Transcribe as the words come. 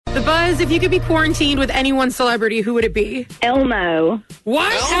The Buzz, if you could be quarantined with any one celebrity, who would it be? Elmo.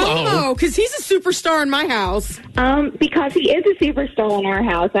 Why Elmo? Elmo? Because he's a superstar in my house. Because he is a superstar in our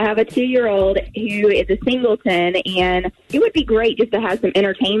house. I have a 2-year-old who is a singleton, and it would be great just to have some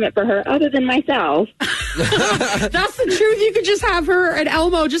entertainment for her other than myself. That's the truth. You could just have her and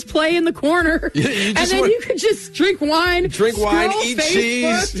Elmo just play in the corner. You just you could just drink wine. eat scroll cheese,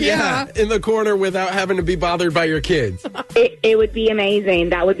 Facebook. Yeah. in the corner without having to be bothered by your kids. It would be amazing.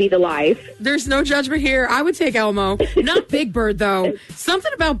 That would be the life. There's no judgment here. I would take Elmo. Not Big Bird, though.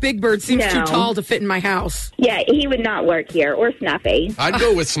 Something about Big Bird seems too No. tall to fit in my house. Yeah, he would not work here, or Snuffy. I'd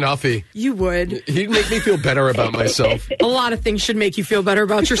go with Snuffy. You would. He'd make me feel better about myself. A lot of things should make you feel better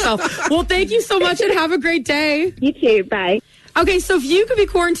about yourself. Well, thank you so much and have a great day. You too. Bye. Okay, so if you could be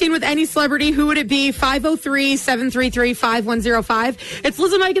quarantined with any celebrity, who would it be? 503-733-5105. It's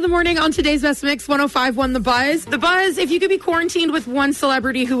Liz and Mike in the morning on today's Best Mix 105.1 The Buzz. The Buzz, if you could be quarantined with one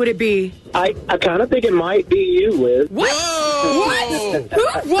celebrity, who would it be? I kind of think it might be you, Liz. What? Whoa!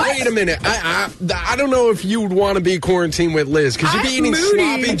 What? What? Wait a minute. I don't know if you would want to be quarantined with Liz because you'd be I'm eating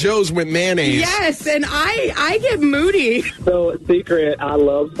moody. sloppy joes with mayonnaise. Yes, and I get moody. So, secret, I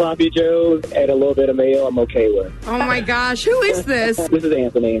love sloppy joes and a little bit of mayo I'm okay with. Oh my gosh, who is this? This is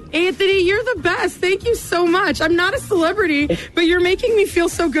Anthony. Anthony, you're the best. Thank you so much. I'm not a celebrity, but you're making me feel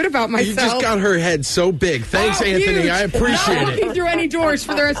so good about myself. You just got her head so big. Thanks, Anthony. Huge. I appreciate Not walking it. through any doors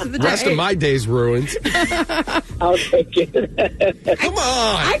for the rest of the day. Rest of my day's ruined. I'll take it. Come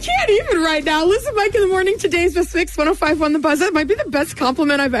on. I can't even right now. Listen, Mike in the morning. Today's Best Mix 105.1 The Buzz. That might be the best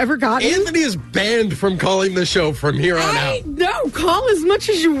compliment I've ever gotten. Anthony is banned from calling the show from here on out. No, call as much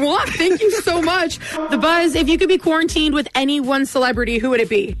as you want. Thank you so much. The Buzz, if you could be quarantined with any one celebrity, who would it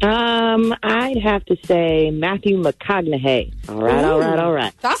be? I'd have to say Matthew McConaughey. All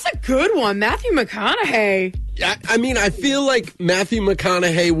right. That's a good one. Matthew McConaughey. I mean, I feel like Matthew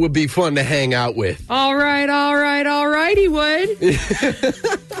McConaughey would be fun to hang out with. All right, he would.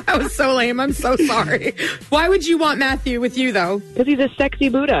 That was so lame. I'm so sorry. Why would you want Matthew with you, though? Because he's a sexy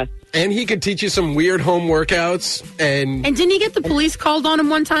Buddha. And he could teach you some weird home workouts. And And didn't he get the police called on him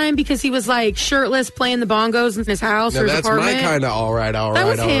one time because he was like shirtless playing the bongos in his house or his that's apartment? my kind of all right. That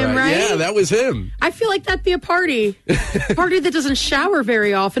was him, right? Yeah, that was him. I feel like that'd be a party. A party that doesn't shower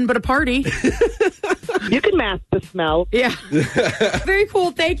very often, but a party. You can mask the smell. Yeah. Very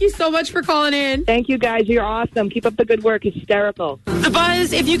cool. Thank you so much for calling in. Thank you, guys. You're awesome. Keep up the good work. Hysterical. The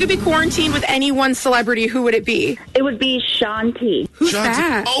Buzz, if you could be quarantined with any one celebrity, who would it be? It would be Sean T. Who's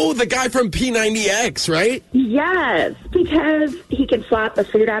that? Oh, the guy from P90X, right? Yes, because he can slap the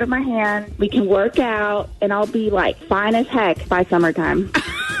food out of my hand. We can work out, and I'll be like fine as heck by summertime.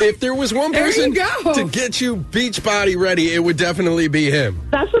 If there was one There person you go. to get you beach body ready, it would definitely be him.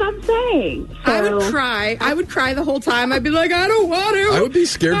 That's what I'm saying. So, I would cry. I would cry the whole time. I'd be like, I don't want to. I would be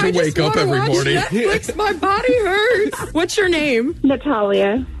scared to I just wake up wanna every watch morning. Netflix. My body hurts. What's your name?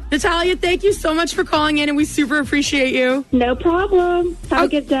 Natalia. Natalia, thank you so much for calling in, and we super appreciate you. No problem. Have a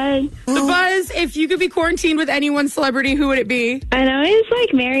good day. The Buzz, if you could be quarantined with any one celebrity, who would it be? I know he's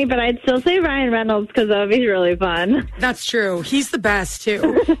like Mary, but I'd still say Ryan Reynolds because that would be really fun. That's true. He's the best,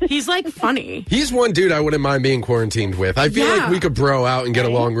 too. He's like funny. He's one dude I wouldn't mind being quarantined with. I feel Yeah. like we could bro out and get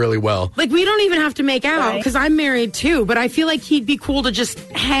along really well. Like, we don't even have to make out Right. because I'm married, too, but I feel like he'd be cool to just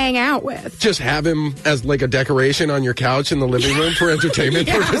hang out with. Just have him as like a decoration on your couch in the living room for entertainment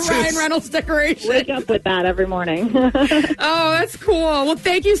Yeah, purposes. Ryan Reynolds decoration. Wake up with that every morning. Oh, that's cool. Well,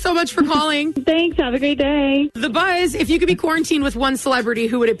 thank you so much for calling. Thanks. Have a great day. The Buzz, if you could be quarantined with one celebrity,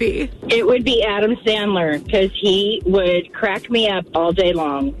 who would it be? It would be Adam Sandler because he would crack me up all day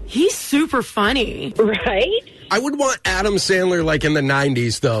long. He's super funny. Right? I would want Adam Sandler like in the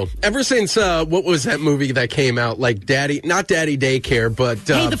 90s, though. Ever since, what was that movie that came out? Like not Daddy Daycare, but...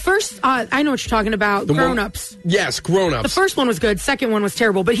 Hey, the first, I know what you're talking about, the Grown one- Ups. Yes, Grown Ups. The first one was good. Second one was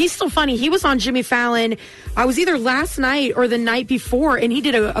terrible. But he's still funny. He was on Jimmy Fallon. I was either last night or the night before, and he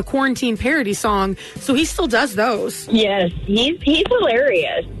did a quarantine parody song. So he still does those. Yes, he's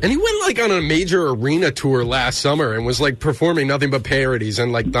hilarious. And he went like on a major arena tour last summer and was like performing nothing but parodies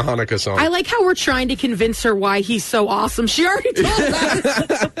and like the Hanukkah song. I like how we're trying to convince her why he's so awesome. She already told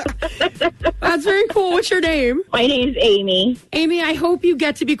us. That's very cool. What's your name? My name's Amy. Amy, I hope you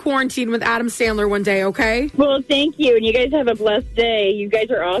get to be quarantined with Adam Sandler one day, okay? Well, thank you, and you guys have a blessed day. You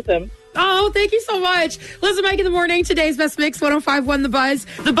guys are awesome. Oh, thank you so much. Listen, Mike in the morning. Today's Best Mix 105.1 The Buzz.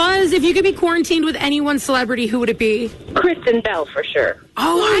 The Buzz, if you could be quarantined with any one celebrity, who would it be? Kristen Bell, for sure.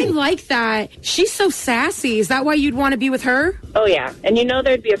 Oh, I like that. She's so sassy. Is that why you'd want to be with her? Oh, yeah. And you know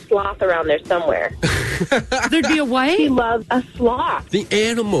there'd be a sloth around there somewhere. There'd be a what? She loves a sloth. The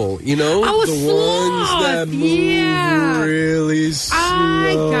animal, you know? Oh, a the sloth. ones that move Yeah. really slow.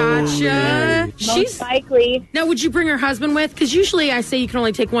 I gotcha. Most likely. Now, would you bring her husband with? Because usually I say you can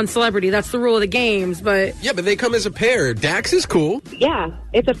only take one celebrity. That's the rule of the games, but Yeah, but they come as a pair. Dax is cool. Yeah,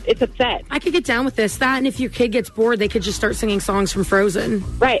 it's a set. I could get down with this. That, and if your kid gets bored, they could just start singing songs from Frozen.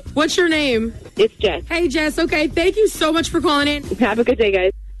 Right. What's your name? It's Jess. Hey, Jess. Okay, thank you so much for calling in. Have a good day,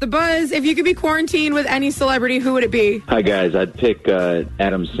 guys. The Buzz, if you could be quarantined with any celebrity, who would it be? Hi, guys. I'd pick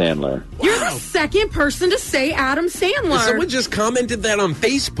Adam Sandler. You're the second person to say Adam Sandler. Someone just commented that on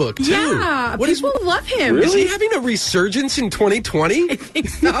Facebook, too. Yeah, What is- people love him. Is he having a resurgence in 2020? I think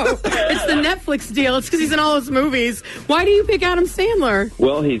so. It's the Netflix deal. It's because he's in all his movies. Why do you pick Adam Sandler?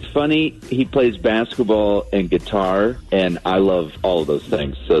 Well, he's funny. He plays basketball and guitar, and I love all of those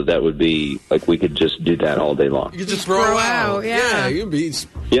things. So that would be, like, we could just do that all day long. You could just throw throw out. out, yeah. you'd be...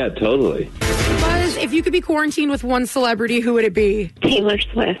 Yeah, totally. Buzz, if you could be quarantined with one celebrity, who would it be? Taylor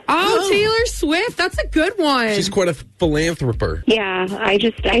Swift. Oh, Taylor Swift. That's a good one. She's quite a philanthropist. Yeah, I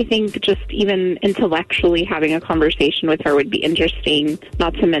think just even intellectually having a conversation with her would be interesting,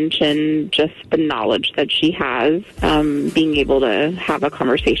 not to mention just the knowledge that she has. Being able to have a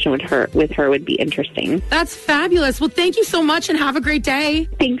conversation with her would be interesting. That's fabulous. Well, thank you so much and have a great day.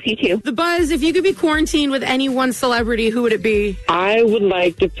 Thanks, you too. The Buzz, if you could be quarantined with any one celebrity, who would it be? I would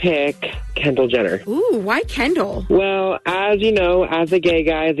like to pick Kendall Jenner. Ooh, why Kendall? Well, as you know, as a gay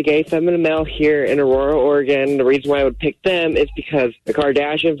guy, as a gay feminine male here in Aurora, Oregon, the reason why I would pick them is because the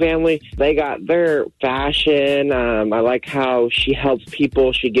Kardashian family, they got their fashion. I like how she helps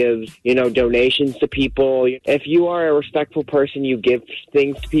people. She gives, donations to people. If you are a respectful person, you give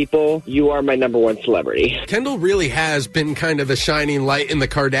things to people, you are my number one celebrity. Kendall really has been kind of the shining light in the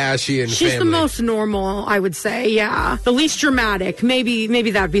Kardashian She's family. the most normal, I would say. Yeah, the least dramatic. Maybe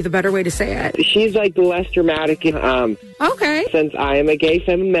that'd be the better way to say it. She's like the less dramatic. Okay. Since I am a gay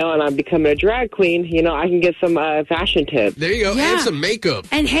feminine male and I'm becoming a drag queen, I can get some fashion tips. There you go. Yeah. And some makeup.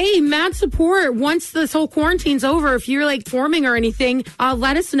 And hey, mad support. Once this whole quarantine's over, if you're like forming or anything,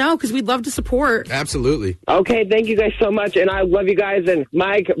 let us know because we'd love to support. Absolutely. Okay, thank you guys so much, and I love you guys. And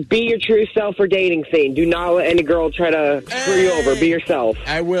Mike, be your true self for dating scene. Do not let any girl try to screw you over. Be yourself.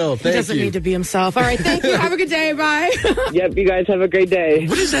 I will. He Thank doesn't you. need to be himself. All right, thank you. Have a good day. Bye. Yep, you guys have a great day.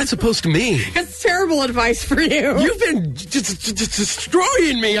 What is that supposed to mean? That's terrible advice for you. You've been just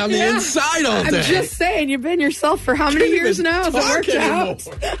destroying me on the inside all day. I'm just saying, you've been yourself for how many Can't years even now? Has it talk worked anymore.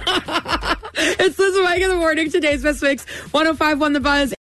 out? It's Liz and Mike in the morning. Today's Best Mix 105.1 The Buzz.